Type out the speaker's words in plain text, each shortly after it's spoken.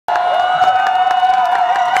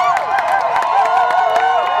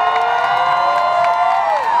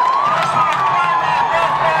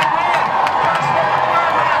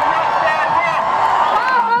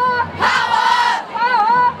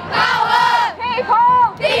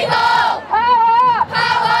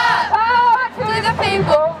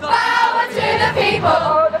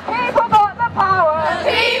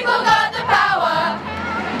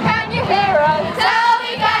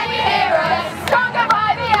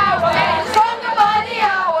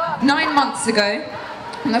months ago,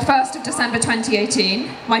 on the 1st of December 2018,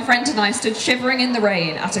 my friend and I stood shivering in the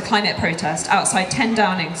rain at a climate protest outside 10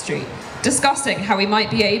 Downing Street, discussing how we might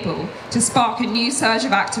be able to spark a new surge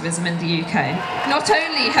of activism in the UK. Not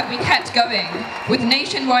only have we kept going with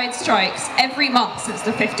nationwide strikes every month since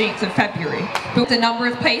the 15th of February, but the number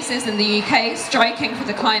of places in the UK striking for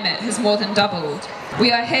the climate has more than doubled.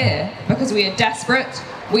 We are here because we are desperate,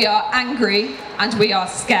 we are angry, and we are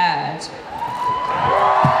scared.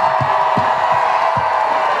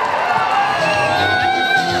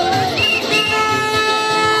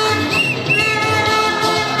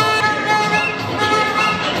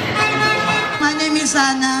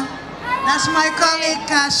 Anna. That's my colleague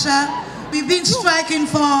Kasha. We've been striking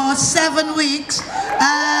for 7 weeks without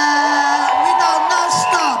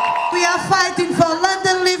non-stop. We are fighting for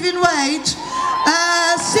London living wage,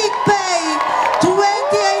 sick pay,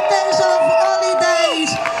 28 days of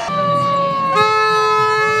holidays.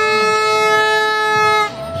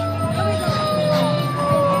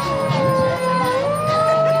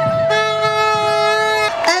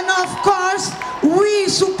 And of course, we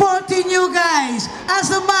supporting you guys. As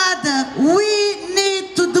a mother, we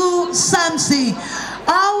need to do something.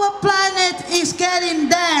 Our planet is getting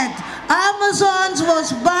dead. Amazon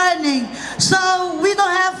was burning, so we don't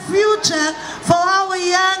have future for our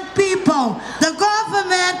young people. The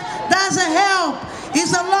government doesn't help.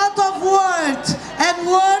 It's a lot of words and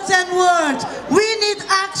words and words. We need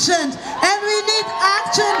action, and we need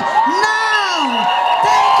action now.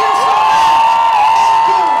 Thank you so much.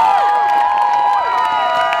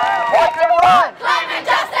 What do we want? Climate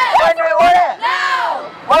justice! When do we want it? Now!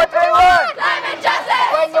 What do we want? Climate justice!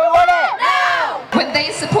 When do we want it? Now! When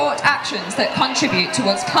they support actions that contribute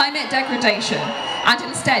towards climate degradation and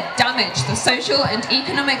instead damage the social and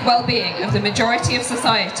economic well-being of the majority of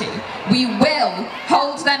society, we will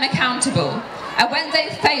hold them accountable. And when they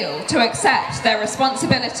fail to accept their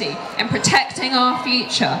responsibility in protecting our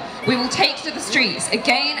future, we will take to the streets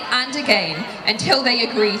again and again until they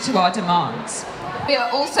agree to our demands. We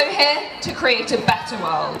are also here to create a better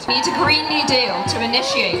world. We need a Green New Deal to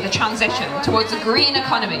initiate the transition towards a green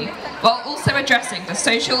economy, while also addressing the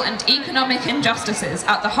social and economic injustices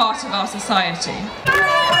at the heart of our society.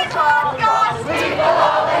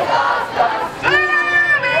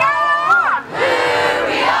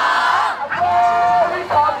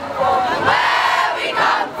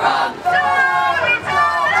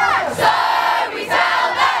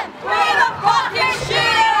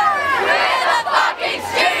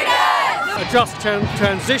 Just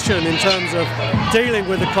transition in terms of dealing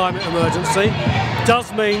with the climate emergency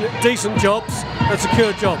does mean decent jobs and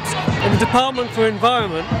secure jobs. In the Department for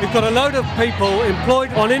Environment, we've got a load of people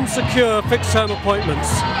employed on insecure fixed-term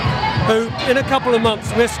appointments who, in a couple of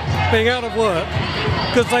months, risk being out of work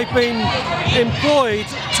because they've been employed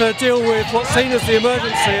to deal with what's seen as the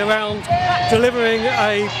emergency around delivering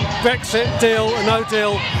a Brexit deal, a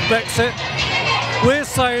no-deal Brexit. We're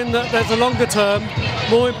saying that there's a longer term,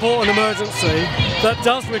 more important emergency that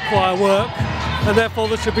does require work, and therefore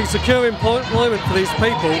there should be secure employment for these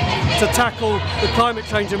people to tackle the climate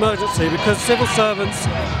change emergency, because civil servants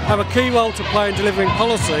have a key role to play in delivering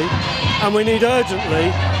policy, and we need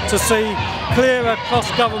urgently to see clearer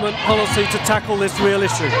cross-government policy to tackle this real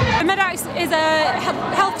issue. BEIS is a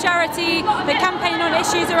health charity that campaign on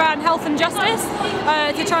issues around health and justice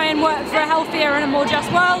to try and work for a healthier and a more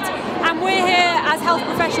just world. And we're here as health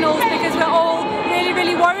professionals because we're all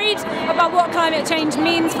really worried about what climate change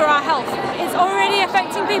means for our health. It's already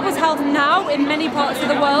affecting people's health now in many parts of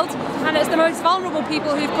the world, and it's the most vulnerable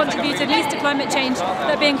people who've contributed least to climate change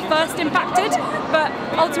that are being first impacted. But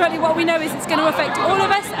ultimately what we know is it's going to affect all of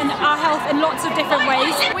us and our health in lots of different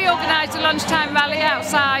ways. We organised a lunchtime rally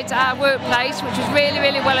outside our workplace, which was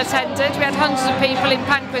really well attended. We had hundreds of people in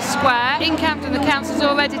Pancras Square. In Camden, the council's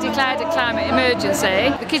already declared a climate emergency.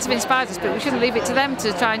 The kids have inspired us, but we shouldn't leave it to them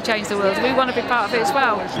to try and change the world. We want to be part of it as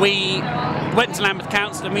well. We went to Lambeth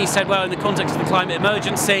Council and we said, well, in the context of the climate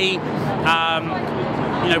emergency,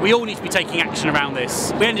 we all need to be taking action around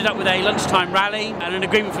this. We ended up with a lunchtime rally and an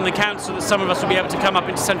agreement from the council that some of us will be able to come up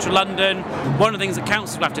into central London. One of the things that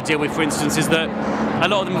council will have to deal with, for instance, is that a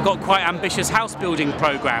lot of them have got quite ambitious house building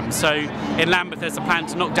programmes. So in Lambeth there's a plan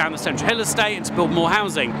to knock down the Central Hill estate and to build more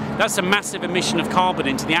housing. That's a massive emission of carbon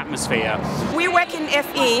into the atmosphere. We work in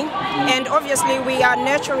FE, and obviously we are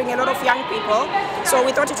nurturing a lot of young people. So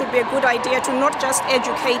we thought it would be a good idea to not just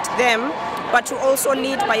educate them, but to also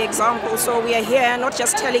lead by example. So we are here not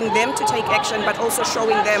just telling them to take action, but also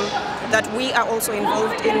showing them that we are also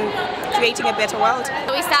involved in creating a better world.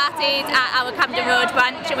 We started at our Camden Road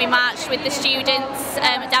branch and we marched with the students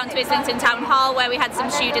down to Islington Town Hall, where we had some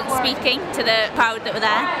students speaking to the crowd that were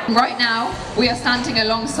there. Right now, we are standing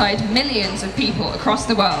alongside millions of people across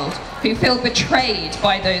the world who feel betrayed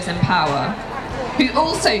by those in power, who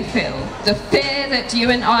also feel the fear that you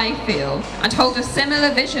and I feel and hold a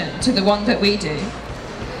similar vision to the one that we do.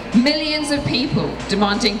 Millions of people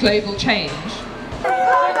demanding global change.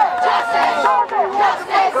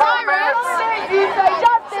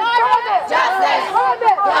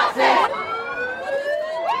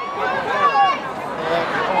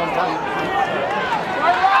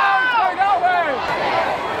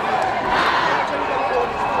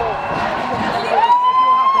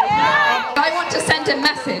 I want to send a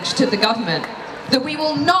message to the government that we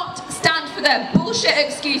will not stand for their bullshit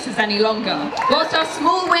excuses any longer. Whilst our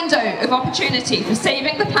small window of opportunity for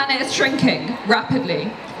saving the planet is shrinking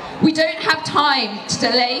rapidly, we don't have time to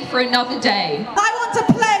delay for another day. I want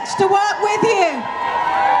to pledge to work with you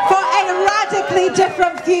for a radically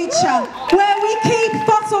different future, where we keep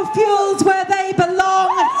fossil fuels where they belong,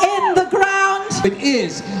 in the ground. It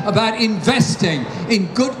is about investing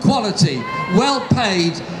in good quality,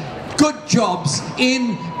 well-paid, good jobs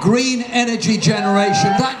in green energy generation.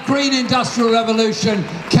 That green industrial revolution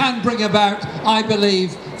can bring about, I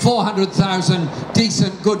believe, 400,000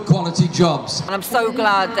 decent, good quality jobs. And I'm so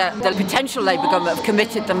glad that the potential Labour government have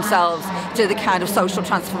committed themselves to the kind of social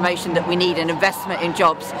transformation that we need and investment in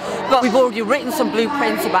jobs. But we've already written some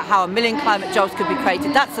blueprints about how 1 million climate jobs could be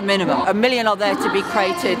created. That's a minimum. 1 million are there to be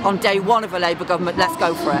created on day one of a Labour government. Let's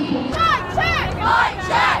go for it. Check, check,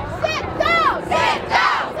 check. Sit down, sit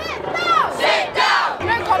down.